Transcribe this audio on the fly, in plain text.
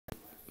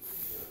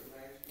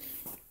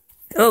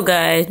Hello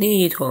guys,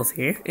 riedawn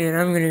here, and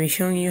I'm going to be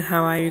showing you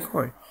how I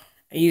record.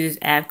 I use this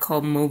app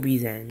called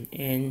Mobizen,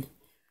 and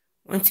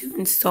once you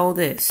install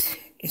this,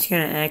 it's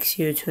going to ask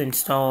you to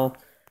install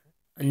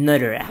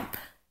another app.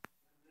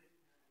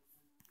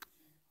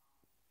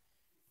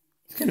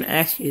 It's going to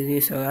ask you to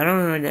do so. I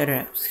don't know what the other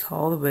app's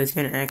called, but it's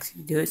going to ask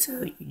you to do it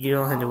so you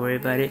don't have to worry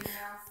about it.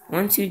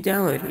 Once you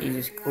download it, you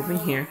just go in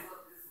here.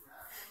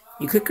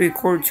 You click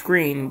record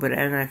screen, but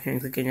I'm not going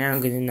to click it now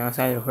because it's not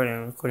outside of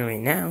I'm recording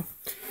right now.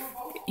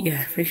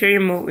 Yeah, make sure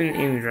your moving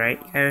image right.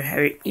 You gotta have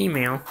your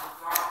email.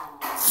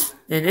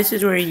 And this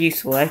is where you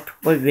select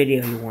what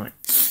video you want.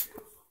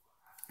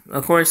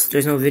 Of course,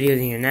 there's no videos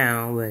in here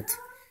now, but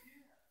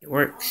it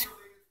works.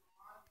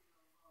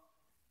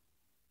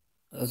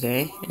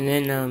 Okay, and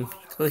then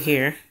go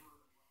here.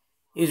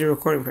 These are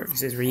recording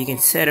purposes where you can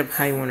set up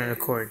how you want to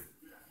record.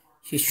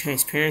 Choose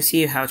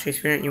transparency, how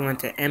transparent you want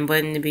the M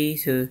button to be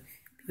so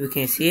people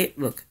can't see it.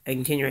 Look, I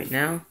can continue right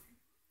now.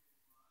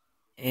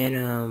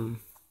 And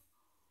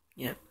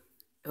yeah.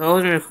 If I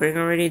wasn't recording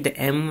already, the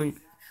M would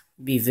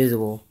be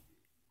visible.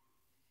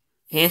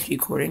 Enhanced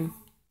recording.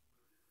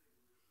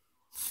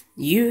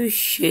 You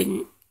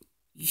should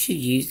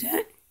use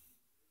that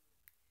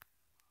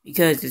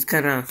because it's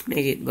gonna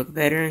make it look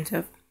better and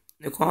stuff.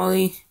 The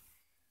quality,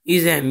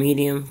 use that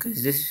medium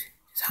because this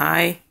is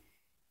high.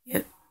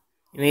 Yep,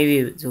 maybe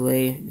a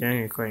delay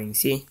during recording.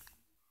 See,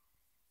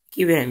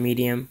 keep it at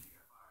medium.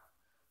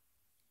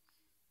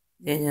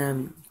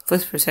 Then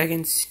flips per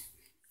seconds.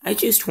 I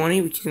choose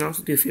 20, but you can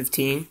also do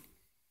 15.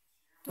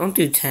 Don't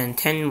do 10.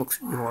 10 looks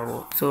really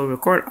horrible. So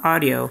record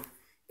audio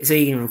is so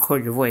you can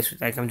record your voice,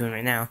 like I'm doing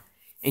right now.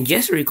 And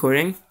gesture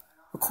recording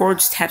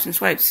records taps and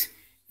swipes.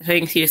 That's how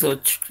you can see this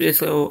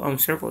little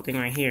circle thing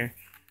right here.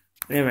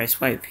 Whenever I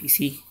swipe, you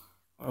see,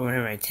 or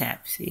whenever I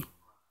tap, see.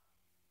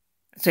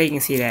 That's how you can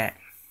see that.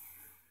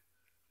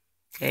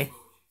 Okay.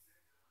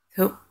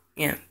 So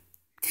yeah,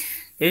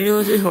 there's a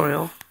little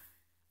tutorial.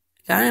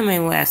 A guy in my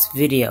last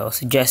video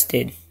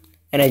suggested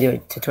that I do a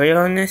tutorial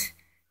on this,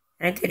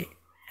 and I did it.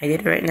 I did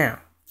it right now.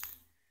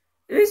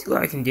 This is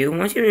what I can do.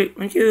 Once you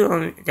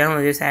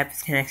download this app, you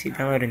can actually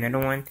download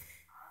another one.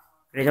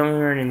 But I don't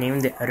remember the name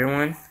of the other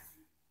one.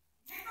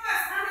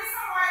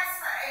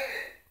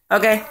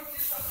 Okay.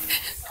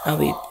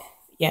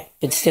 Yeah,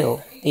 but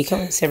still, they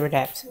come in separate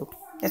apps. So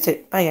that's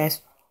it. Bye,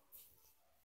 guys.